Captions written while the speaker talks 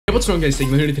Hey, what's wrong guys, here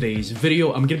in today's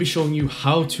video, I'm gonna be showing you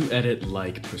how to edit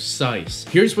like Precise.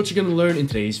 Here's what you're gonna learn in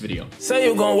today's video. Say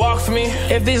you gon' walk for me.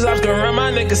 If these ops gon' run,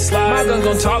 my niggas slide. My gun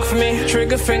gon' talk for me.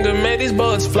 Trigger finger, make these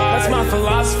bullets fly. That's my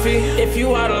philosophy. If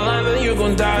you out of line, then you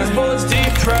gon' die. These bullets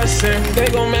depressing. They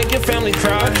gon' make your family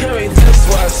cry. I carry this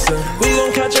Western. We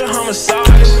gon' catch a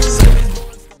homicide.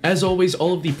 As always,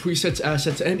 all of the presets,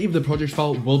 assets, and even the project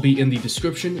file will be in the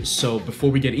description. So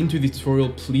before we get into the tutorial,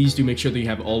 please do make sure that you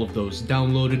have all of those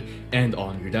downloaded and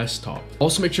on your desktop.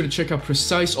 Also make sure to check out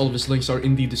Precise. All of his links are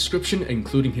in the description,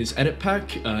 including his edit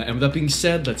pack. And with that being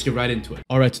said, let's get right into it.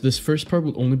 Alright, so this first part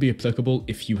will only be applicable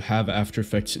if you have After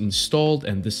Effects installed,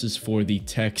 and this is for the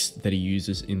text that he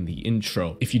uses in the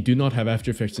intro. If you do not have After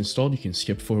Effects installed, you can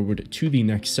skip forward to the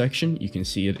next section. You can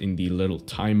see it in the little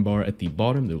time bar at the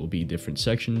bottom. There will be different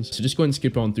sections. So just go ahead and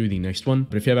skip on through the next one.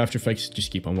 But if you have After Effects,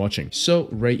 just keep on watching. So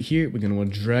right here, we're going to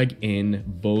want to drag in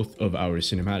both of our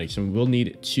cinematics. And we'll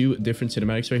need two different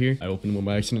cinematics right here. I opened one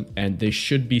by accident. And they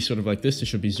should be sort of like this. They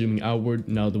should be zooming outward.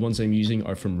 Now, the ones I'm using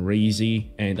are from Razy.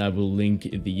 And I will link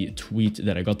the tweet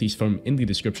that I got these from in the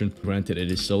description. Granted,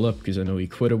 it is still up because I know he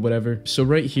quit or whatever. So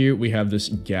right here, we have this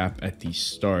gap at the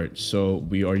start. So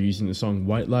we are using the song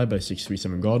White Lie by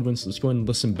 637 Godwin. So let's go ahead and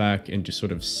listen back and just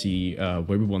sort of see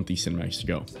where we want these cinematics to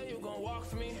go.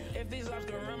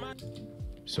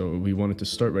 So we want it to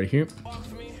start right here.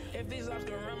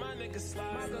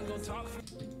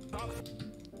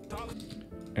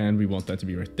 And we want that to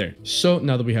be right there. So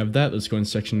now that we have that, let's go and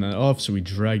section that off. So we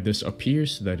drag this up here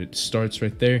so that it starts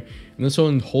right there. And let's go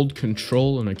and hold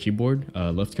control on our keyboard,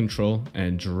 left control,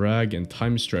 and drag and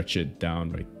time stretch it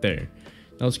down right there.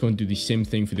 Now let's go and do the same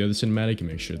thing for the other cinematic and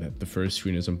make sure that the first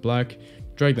screen is on black.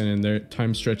 Drag that in there,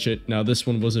 time stretch it. Now this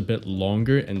one was a bit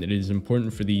longer, and it is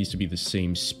important for these to be the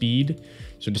same speed.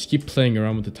 So just keep playing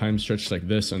around with the time stretch like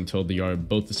this until they are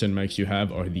both the cinematics you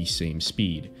have are the same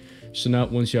speed. So now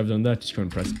once you have done that, just go and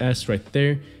press S right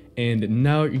there. And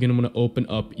now you're going to want to open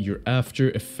up your After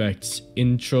Effects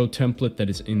intro template that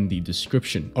is in the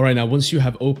description. All right, now once you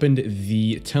have opened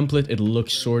the template, it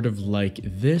looks sort of like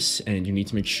this, and you need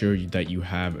to make sure that you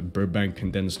have Burbank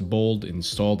Condensed Bold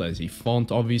installed as a font,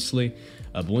 obviously.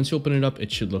 But once you open it up, it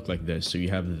should look like this. So you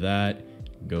have that,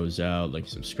 goes out, like,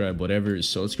 subscribe, whatever.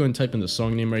 So let's go and type in the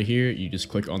song name right here. You just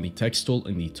click on the text tool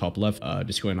in the top left.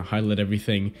 Just go ahead and highlight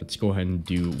everything. Let's go ahead and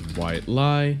do White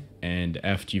Lie. And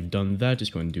after you've done that,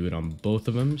 just go and do it on both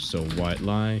of them. So White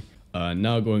Lie.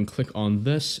 Now go and click on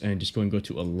this and just go and go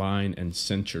to Align and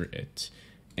center it.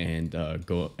 And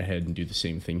go ahead and do the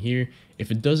same thing here.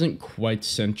 If it doesn't quite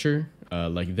center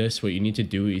like this, what you need to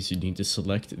do is you need to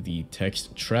select the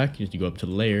text track. You need to go up to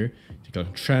Layer, to go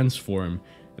Transform,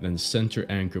 and then Center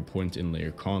Anchor Point in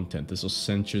Layer Content. This will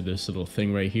center this little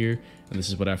thing right here, and this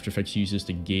is what After Effects uses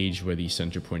to gauge where the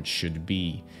center point should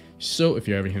be. So if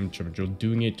you're ever having trouble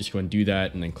doing it, just go and do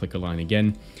that, and then click Align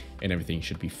again, and everything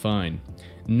should be fine.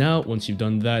 Now, once you've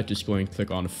done that, just go and click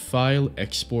on File,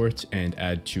 Export, and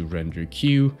Add to Render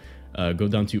Queue. Go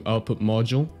down to Output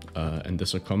Module, and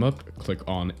this will come up. Click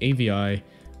on AVI,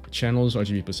 Channels,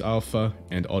 RGB plus Alpha,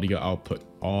 and Audio Output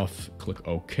Off. Click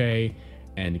OK.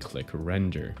 And click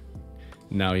Render.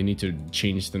 Now you need to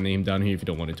change the name down here if you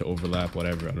don't want it to overlap,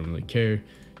 whatever, I don't really care.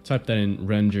 Type that in,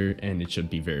 render, and it should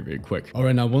be very, very quick. All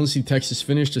right, now once the text is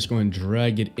finished, just go and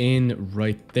drag it in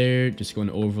right there. Just go and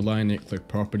overline it, click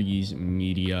Properties,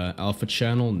 Media, Alpha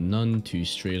Channel, None to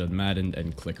Straight Unmaddened,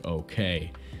 and click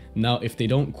OK. Now, if they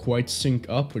don't quite sync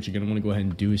up, what you're going to want to go ahead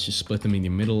and do is just split them in the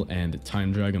middle and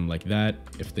time drag them like that.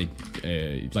 If they,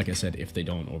 like I said, if they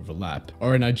don't overlap.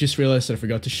 All right, now I just realized that I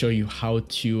forgot to show you how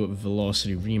to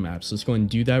velocity remap. So let's go and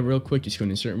do that real quick. Just go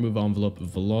and insert Move Envelope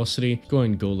Velocity. Go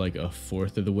and go like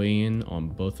 1/4 of the way in on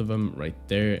both of them right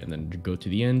there. And then go to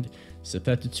the end. Set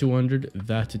that to 200,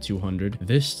 that to 200,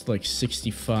 this to like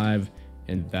 65,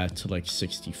 and that to like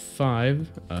 65.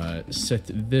 Set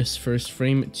this first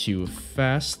frame to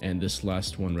fast and this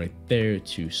last one right there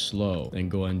to slow. Then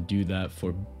go and do that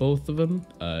for both of them.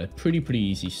 Pretty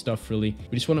easy stuff, really.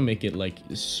 We just want to make it like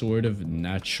sort of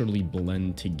naturally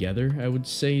blend together, I would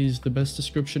say is the best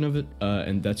description of it.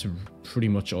 And that's pretty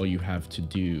much all you have to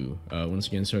do. Once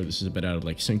again, sorry, this is a bit out of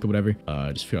like sync or whatever.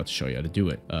 Just forgot to show you how to do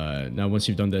it. Now, once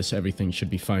you've done this, everything should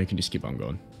be fine. You can just keep on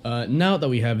going. Now that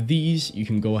we have these, you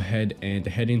can go ahead and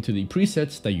head into the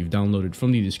presets that you've downloaded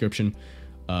from the description.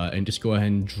 And just go ahead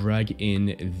and drag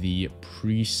in the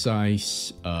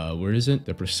Precise, where is it?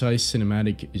 The Precise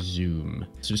Cinematic Zoom.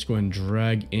 So just go ahead and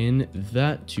drag in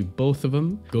that to both of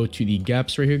them. Go to the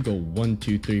gaps right here, go 1,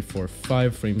 2, 3, 4,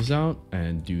 5 frames out,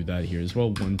 and do that here as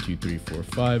well. 1, 2, 3, 4,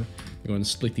 5. Go and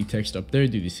split the text up there,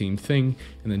 do the same thing,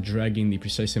 and then drag in the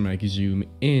Precise Cinematic Zoom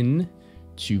in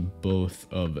to both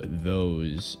of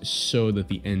those so that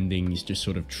the endings just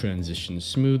sort of transition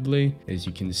smoothly. As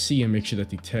you can see, and make sure that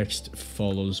the text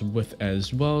follows with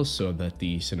as well, so that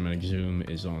the cinematic zoom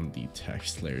is on the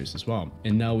text layers as well.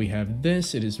 And now we have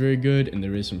this. It is very good, and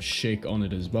there is some shake on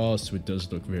it as well, so it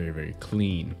does look very, very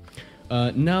clean.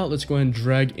 Now let's go ahead and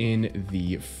drag in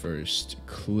the first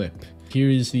clip. Here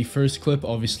is the first clip.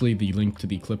 Obviously, the link to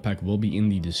the clip pack will be in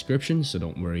the description, so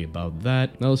don't worry about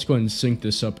that. Now let's go ahead and sync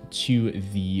this up to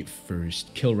the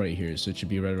first kill right here. So it should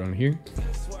be right around here.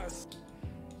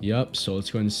 Yep, so let's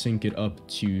go ahead and sync it up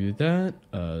to that.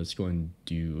 Let's go ahead and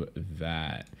do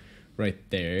that right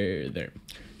there.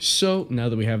 So now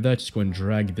that we have that, just go and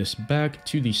drag this back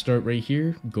to the start right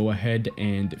here. Go ahead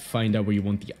and find out where you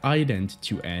want the ident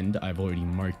to end. I've already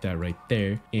marked that right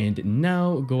there. And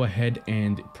now go ahead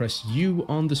and press U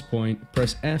on this point,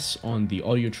 press S on the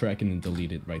audio track, and then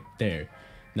delete it right there.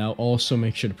 Now also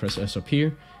make sure to press S up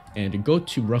here and go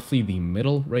to roughly the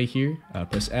middle right here.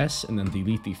 Press S and then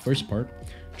delete the first part.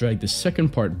 Drag the second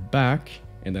part back,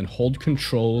 and then hold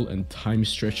control and time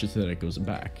stretch it so that it goes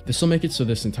back. This will make it so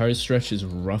this entire stretch is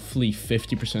roughly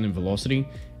 50% in velocity,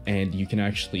 and you can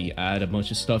actually add a bunch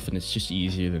of stuff, and it's just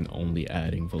easier than only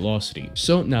adding velocity.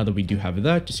 So now that we do have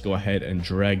that, just go ahead and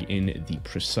drag in the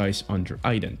precise under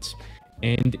ident,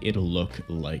 and it'll look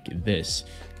like this.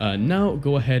 Now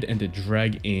go ahead and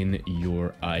drag in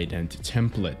your ident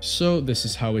template. So this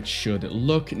is how it should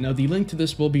look. Now the link to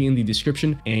this will be in the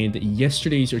description, and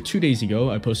yesterday's or 2 days ago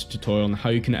I posted a tutorial on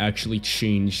how you can actually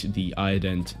change the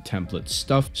ident template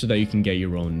stuff so that you can get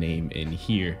your own name in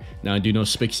here. Now I do know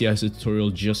Spixie has a tutorial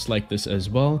just like this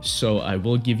as well, so I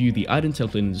will give you the ident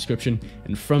template in the description,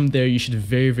 and from there you should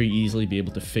very easily be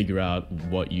able to figure out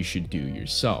what you should do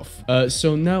yourself.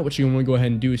 So now what you want to go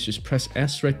ahead and do is just press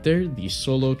S right there, the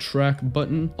solo track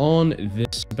button on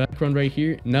this background right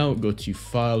here. Now go to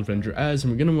file, render as,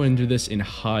 and we're going to render this in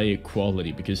high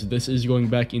quality because this is going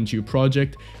back into your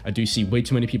project. I do see way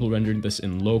too many people rendering this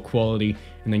in low quality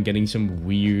and then getting some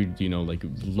weird, you know, like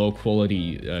low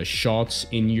quality shots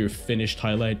in your finished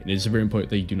highlight. It is very important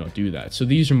that you do not do that. So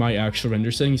these are my actual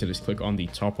render settings. I just click on the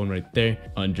top one right there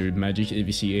under Magic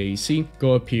AVC AAC.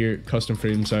 Go up here, custom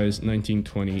frame size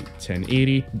 1920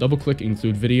 1080. Double click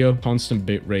include video, constant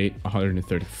bitrate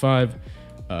 135.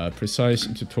 Precise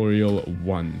tutorial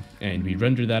 1, and we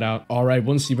render that out. All right,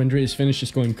 once the render is finished,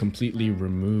 just go and completely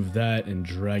remove that and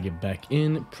drag it back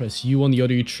in. Press U on the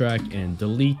audio track and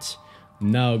delete.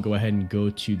 Now go ahead and go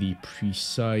to the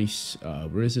precise,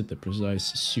 where is it? The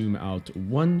precise zoom out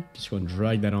 1. Just go and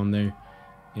drag that on there.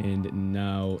 And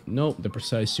now, no, the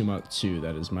precise zoom out 2.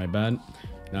 That is my bad.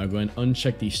 Now go ahead and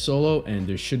uncheck the solo, and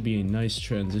there should be a nice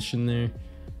transition there,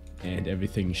 and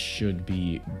everything should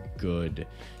be good.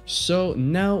 So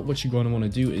now what you're going to want to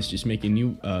do is just make a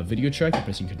new video track by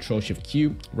pressing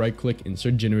Ctrl+Shift+Q, right click,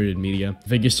 insert generated media,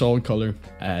 Vegas solid color,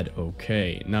 add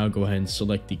OK. Now go ahead and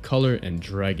select the color and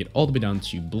drag it all the way down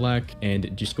to black,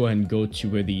 and just go ahead and go to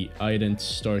where the ident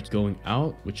starts going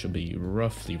out, which will be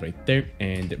roughly right there,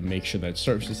 and make sure that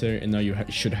surface is there, and now you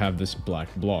should have this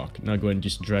black block. Now go ahead and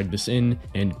just drag this in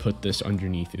and put this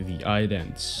underneath the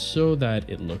ident so that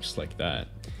it looks like that.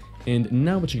 And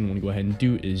now what you're going to want to go ahead and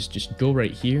do is just go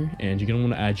right here, and you're going to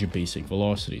want to add your basic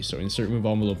velocity. So insert move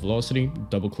envelope velocity,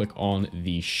 double click on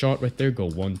the shot right there, go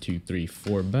 1 2 3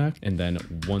 4 back, and then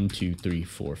 1 2 3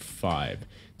 4 5.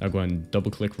 Now go ahead and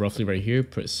double click roughly right here,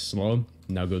 press slow.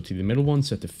 Now go to the middle one,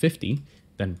 set to 50,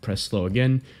 then press slow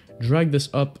again. Drag this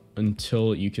up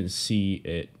until you can see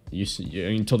it,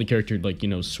 until the character, like, you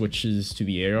know, switches to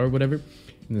the AR or whatever,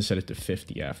 and then set it to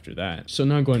 50 after that. So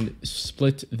now go ahead and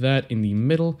split that in the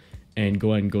middle and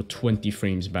go ahead and go 20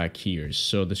 frames back here.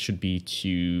 So this should be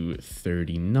to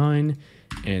 39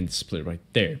 and split right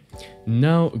there.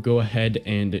 Now go ahead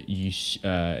and use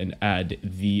and add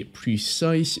the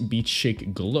precise beat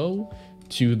shake glow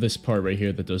to this part right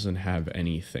here that doesn't have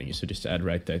anything. So just add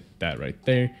that right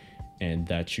there, and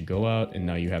that should go out, and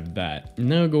now you have that.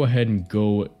 Now go ahead and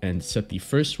go and set the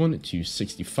first one to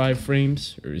 65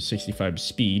 frames or 65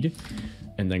 speed,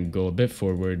 and then go a bit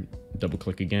forward, double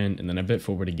click again, and then a bit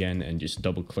forward again, and just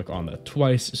double click on that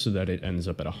twice so that it ends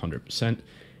up at 100%.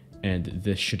 And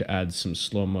this should add some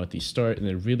slow-mo at the start, and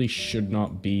there really should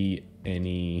not be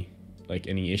any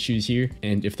issues here.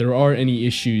 And if there are any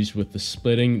issues with the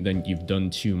splitting, then you've done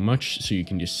too much, so you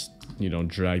can just, you know,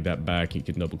 drag that back. You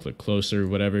can double click closer or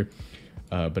whatever,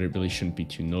 but it really shouldn't be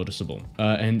too noticeable.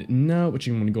 And now what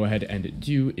you want to go ahead and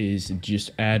do is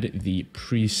just add the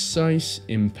precise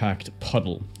impact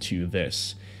puddle to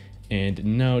this. And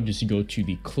now just go to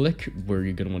the click where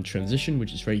you're going to want transition,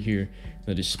 which is right here.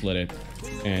 Then just split it,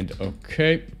 and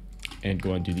okay. and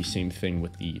go and do the same thing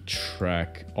with the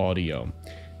track audio.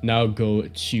 Now go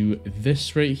to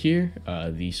this right here,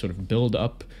 the sort of build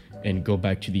up, and go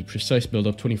back to the precise build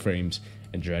up 20 frames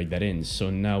and drag that in. So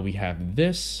now we have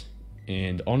this,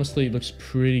 and honestly it looks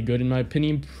pretty good in my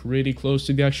opinion, pretty close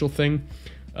to the actual thing.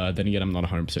 Then again, I'm not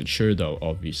 100% sure though,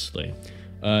 obviously.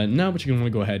 Now what you're gonna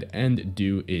want to go ahead and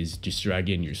do is just drag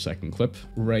in your second clip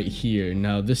right here.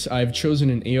 Now this, I've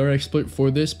chosen an AR exploit for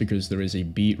this because there is a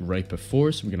beat right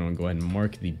before, so we're gonna want to go ahead and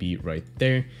mark the beat right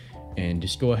there, and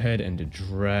just go ahead and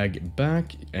drag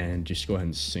back and just go ahead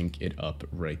and sync it up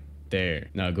right there.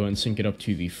 Now go ahead and sync it up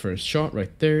to the first shot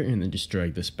right there, and then just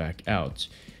drag this back out.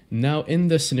 Now in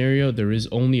this scenario, there is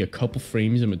only a couple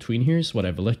frames in between here, so what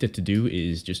I've elected to do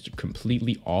is just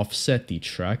completely offset the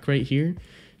track right here,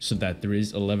 so that there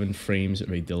is 11 frames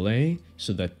of a delay,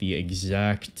 so that the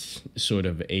exact sort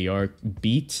of AR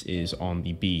beat is on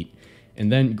the beat.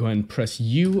 And then go ahead and press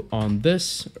U on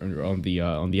this, or on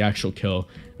the actual kill,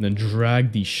 and then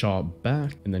drag the shot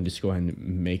back, and then just go ahead and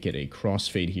make it a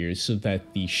crossfade here, so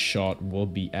that the shot will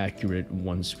be accurate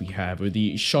once we have, or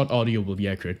the shot audio will be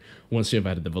accurate once we have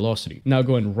added the velocity. Now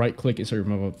go ahead and right click inside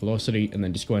remove velocity, and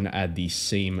then just go ahead and add the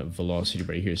same velocity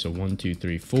right here. So 1, 2,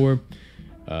 3, 4.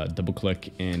 Double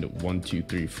click, and 1, 2,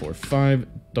 3, 4, 5.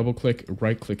 Double click,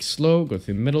 right click slow, go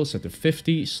through the middle, set to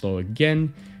 50, slow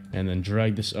again, and then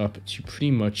drag this up to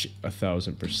pretty much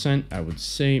 1000%. I would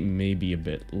say maybe a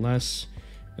bit less,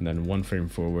 and then 1 frame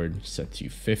forward, set to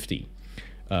 50.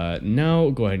 Now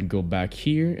go ahead and go back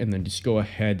here, and then just go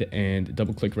ahead and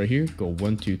double click right here, go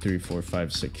 1, 2, 3, 4,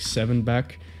 5, 6, 7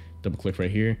 back, double click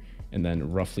right here, and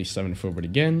then roughly 7 forward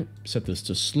again. Set this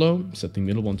to slow, set the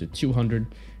middle one to 200,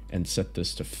 and set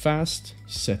this to fast.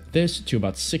 Set this to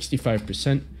about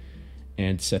 65%,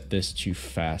 and set this to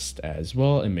fast as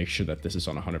well, and make sure that this is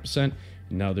on 100%.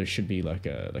 Now there should be like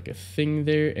a thing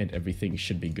there, and everything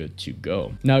should be good to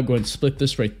go. Now go ahead and split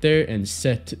this right there, and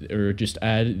set, or just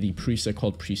add the preset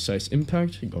called Precise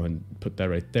Impact. Go ahead and put that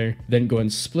right there. Then go ahead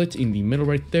and split in the middle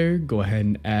right there. Go ahead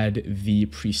and add the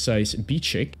Precise Beat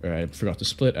Shake. Or I forgot to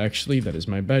split actually, that is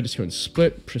my bad. Just go ahead and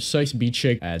split, Precise Beat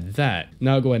Shake, add that.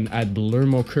 Now go ahead and add Blur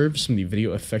Mo Curves from the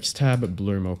Video Effects tab,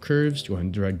 Blur Mo Curves. Go ahead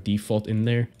and drag default in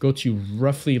there. Go to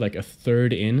roughly like a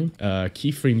third in,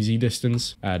 keyframe Z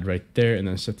distance, add right there, and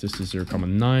then set this to 0.9,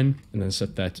 and then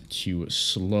set that to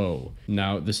slow.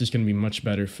 Now this is going to be much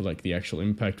better for like the actual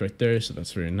impact right there, so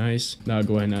that's very nice. Now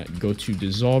go ahead and go to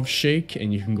Dissolve Shake,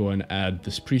 and you can go and add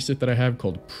this preset that I have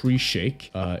called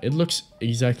Pre-Shake. It looks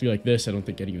exactly like this. I don't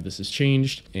think any of this has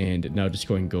changed. And now just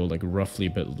go and go like roughly a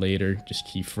bit later, just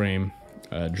keyframe,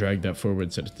 drag that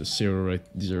forward, set it to 0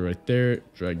 right there,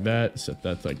 drag that, set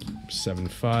that to like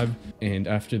 7.5, and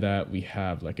after that we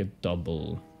have like a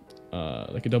double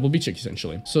beat shake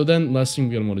essentially. So then last thing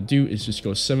we're gonna want to do is just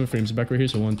go 7 frames back right here,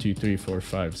 so 1, 2, 3, 4,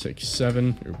 5, 6,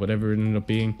 7, or whatever it ended up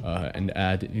being, and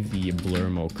add the Blur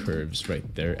Mo Curves right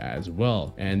there as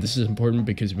well. And this is important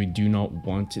because we do not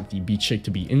want the beat shake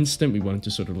to be instant. We want it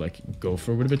to sort of like go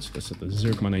forward a bit, so let's set the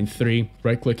 0.93,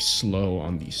 right click slow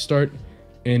on the start,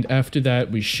 and after that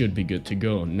we should be good to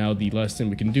go. Now the last thing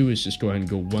we can do is just go ahead and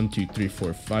go 1, 2, 3,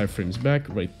 4, 5 frames back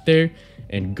right there,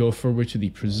 and go forward to the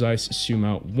precise zoom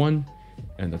out 1,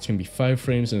 and that's going to be 5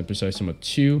 frames, and the precise zoom out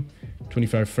 2,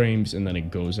 25 frames, and then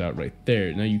it goes out right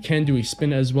there. Now you can do a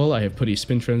spin as well. I have put a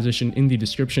spin transition in the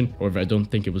description, or if I don't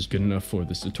think it was good enough for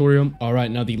this tutorial. All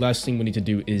right, now the last thing we need to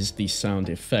do is the sound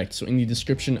effect. So in the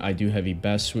description I do have a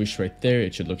bass swoosh right there.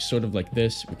 It should look sort of like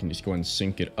this. We can just go and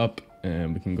sync it up,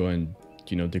 and we can go and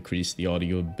decrease the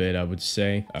audio a bit, I would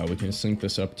say. We can sync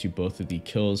this up to both of the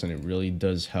kills, and it really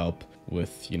does help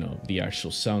with the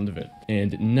actual sound of it.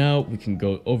 And now we can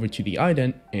go over to the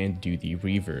ident and do the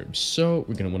reverb. So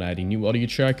we're going to want to add a new audio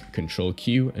track, Control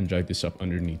Q, and drag this up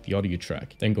underneath the audio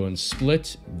track. Then go and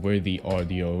split where the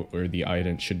audio or the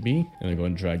ident should be, and then go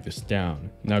and drag this down.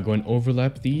 Now go and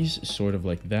overlap these sort of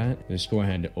like that, and just go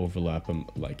ahead and overlap them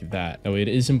like that. Now it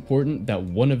is important that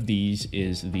one of these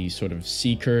is the sort of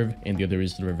C curve and the other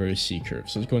is the reverse C curve.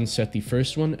 So let's go and set the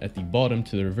first one at the bottom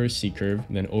to the reverse C curve,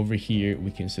 and then over here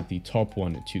we can set the top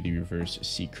one to the reverse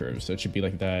C curve. So it should be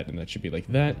like that, and that should be like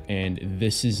that, and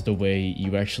this is the way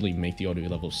you actually make the audio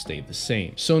levels stay the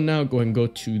same. So now go and go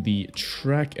to the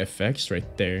track effects right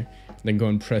there, then go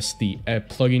and press the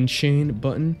plugin chain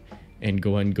button, and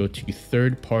go ahead and go to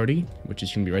third party, which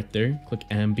is going to be right there. Click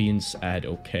Ambience, add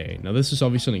OK. Now this is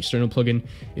obviously an external plugin.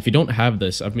 If you don't have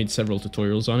this, I've made several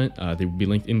tutorials on it. They will be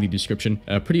linked in the description.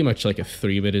 Pretty much like a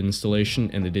 3-minute installation,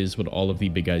 and it is what all of the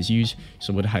big guys use,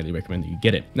 so I would highly recommend that you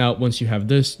get it. Now once you have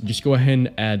this, just go ahead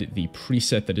and add the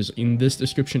preset that is in this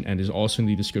description and is also in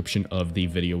the description of the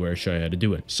video where I show you how to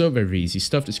do it. So very easy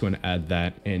stuff. Just going to add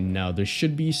that, and now there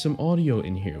should be some audio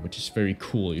in here, which is very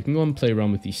cool. You can go and play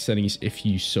around with these settings if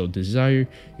you so desire.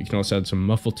 You can also add some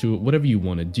muffle to it, whatever you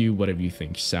want to do, whatever you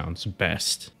think sounds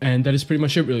best. And that is pretty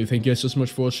much it, really. Thank you guys so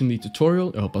much for watching the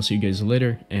tutorial. I hope I'll see you guys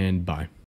later, and bye.